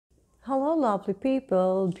Hello, lovely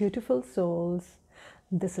people, beautiful souls.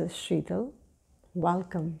 This is Sheetal.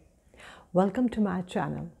 Welcome. Welcome to my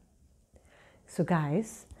channel. So,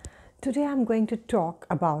 guys, today I'm going to talk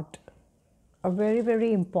about a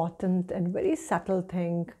very important and very subtle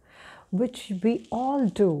thing which we all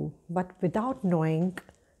do, but without knowing,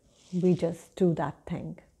 we just do that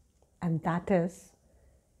thing. And that is,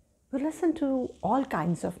 we listen to all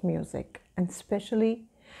kinds of music, and especially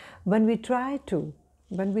when we try to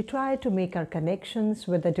make our connections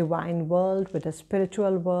with the divine world, with the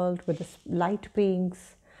spiritual world, with the light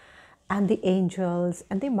beings and the angels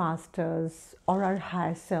and the masters or our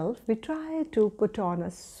higher self, we try to put on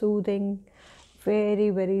a soothing,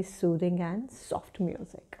 very soothing and soft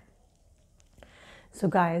music. So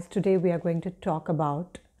guys, today we are going to talk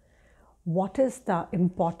about what is the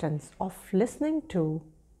importance of listening to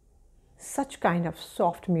such kind of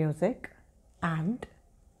soft music, and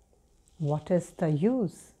what is the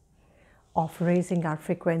use of raising our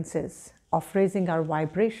frequencies, of raising our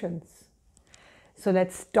vibrations. So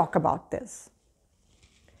let's talk about this.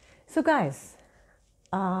 So guys,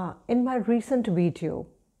 in my recent video,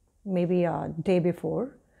 maybe a day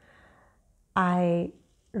before, I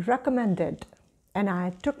recommended and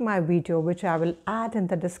I took my video, which I will add in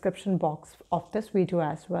the description box of this video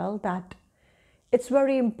as well, that it's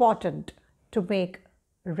very important to make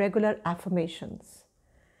regular affirmations.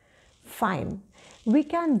 Fine, we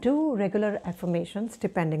can do regular affirmations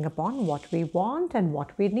depending upon what we want and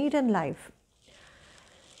what we need in life.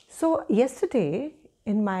 So yesterday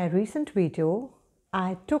in my recent video,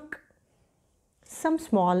 I took some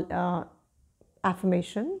small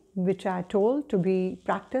affirmation which I told to be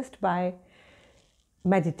practiced by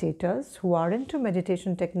meditators who are into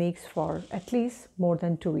meditation techniques for at least more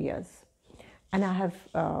than 2 years. And I have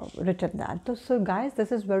written that. So guys,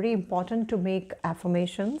 this is very important to make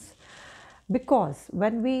affirmations, because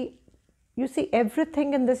when you see,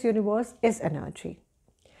 everything in this universe is energy.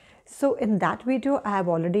 So in that video, I have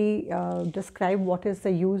already described what is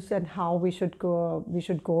the use and how we should go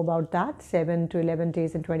about that. 7 to 11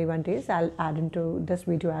 days and 21 days. I'll add into this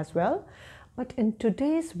video as well. But in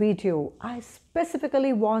today's video, I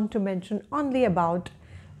specifically want to mention only about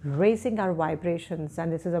raising our vibrations,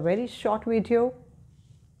 and this is a very short video.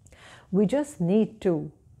 We just need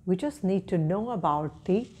to know about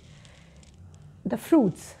the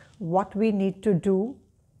fruits, what we need to do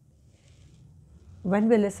when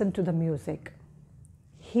we listen to the music.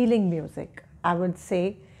 Healing music, I would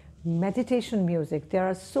say meditation music. There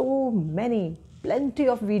are so many, plenty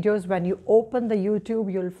of videos. When you open the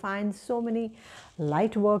YouTube, you'll find so many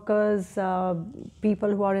light workers, people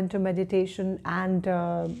who are into meditation, and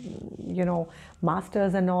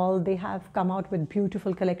masters and all. They have come out with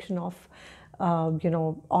beautiful collection of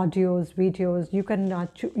audios, videos.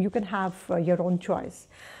 You can have your own choice.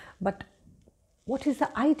 But what is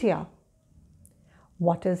the idea?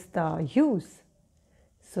 What is the use?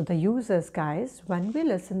 So the use is, guys, when we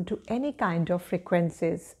listen to any kind of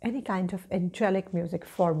frequencies, any kind of angelic music.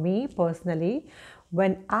 For me personally,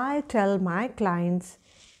 when I tell my clients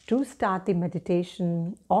to start the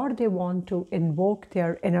meditation, or they want to invoke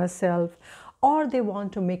their inner self, or they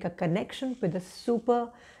want to make a connection with the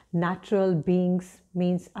supernatural beings,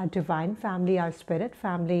 means our divine family, our spirit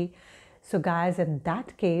family. So guys, in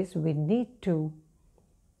that case, we need to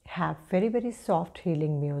have very soft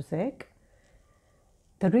healing music.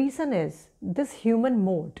 The reason is this human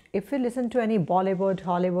mode. If we listen to any Bollywood,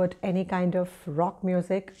 Hollywood, any kind of rock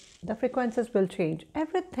music, the frequencies will change.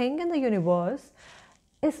 Everything in the universe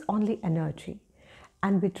is only energy.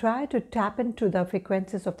 And we try to tap into the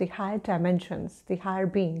frequencies of the higher dimensions, the higher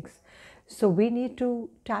beings. So we need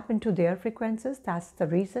to tap into their frequencies. That's the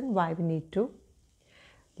reason why we need to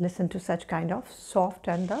listen to such kind of soft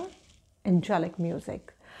and the angelic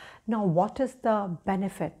music. Now, what is the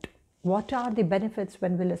benefit? What are the benefits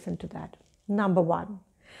when we listen to that? Number one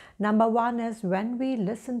is, when we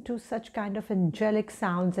listen to such kind of angelic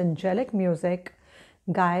sounds, angelic music,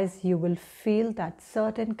 guys, you will feel that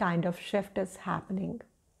certain kind of shift is happening.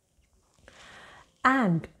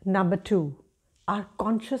 And number two, our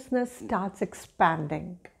consciousness starts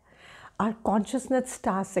expanding. Our consciousness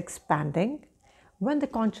starts expanding. When the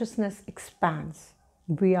consciousness expands,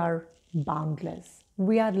 we are boundless,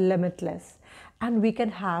 we are limitless, and we can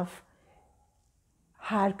have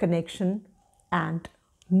higher connection and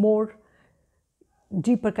more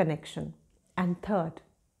deeper connection. And third,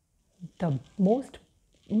 the most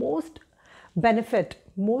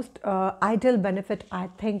ideal benefit I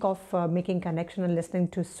think of making connection and listening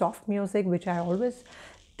to soft music, which I always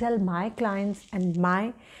tell my clients and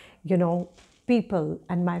my people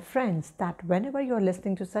and my friends, that whenever you're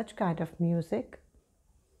listening to such kind of music,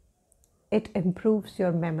 it improves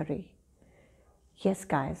your memory. Yes,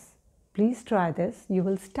 guys, please try this. You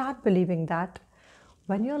will start believing that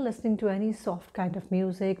when you're listening to any soft kind of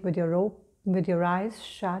music with your eyes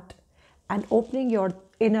shut and opening your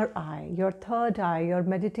inner eye, your third eye, your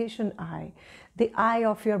meditation eye, the eye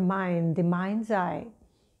of your mind, the mind's eye,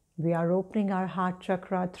 we are opening our heart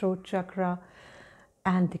chakra, throat chakra,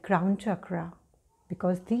 and the crown chakra,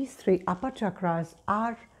 because these three upper chakras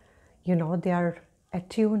are, they are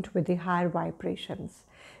attuned with the higher vibrations.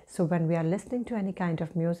 So when we are listening to any kind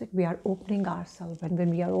of music, we are opening ourselves. And when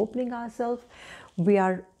we are opening ourselves, we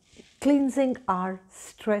are cleansing our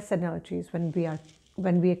stress energies.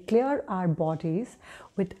 When we clear our bodies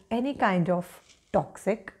with any kind of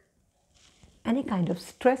toxic, any kind of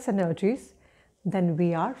stress energies, then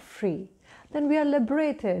we are free. Then we are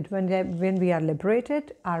liberated. When we are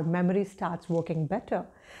liberated, our memory starts working better.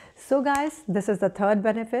 So guys, this is the third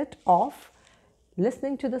benefit of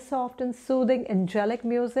listening to the soft and soothing angelic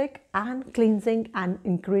music and cleansing and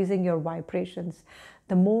increasing your vibrations.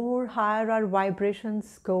 The more higher our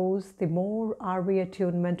vibrations goes, the more are we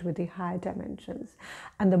attunement with the higher dimensions.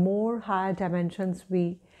 And the more higher dimensions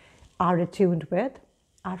we are attuned with,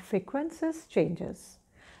 our frequencies changes.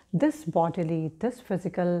 This bodily, this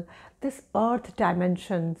physical, this earth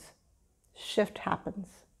dimensions shift happens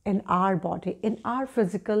in our body, in our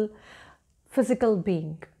physical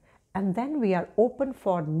being. And then we are open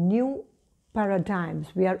for new paradigms.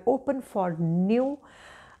 We are open for new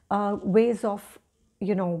ways of,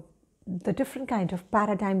 the different kind of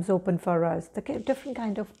paradigms open for us. The different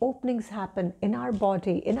kind of openings happen in our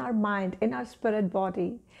body, in our mind, in our spirit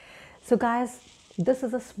body. So guys, this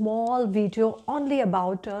is a small video only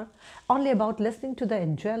about listening to the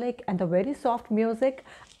angelic and the very soft music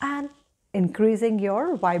and increasing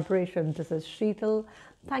your vibration. This is Sheetal.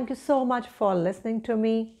 Thank you so much for listening to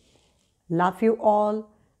me. Love you all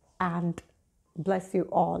and bless you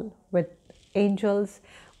all with angels,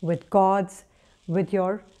 with gods, with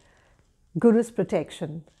your Guru's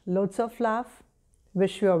protection. Loads of love.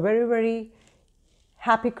 Wish you a very, very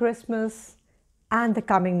happy Christmas and the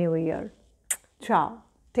coming New Year. Ciao.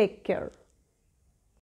 Take care.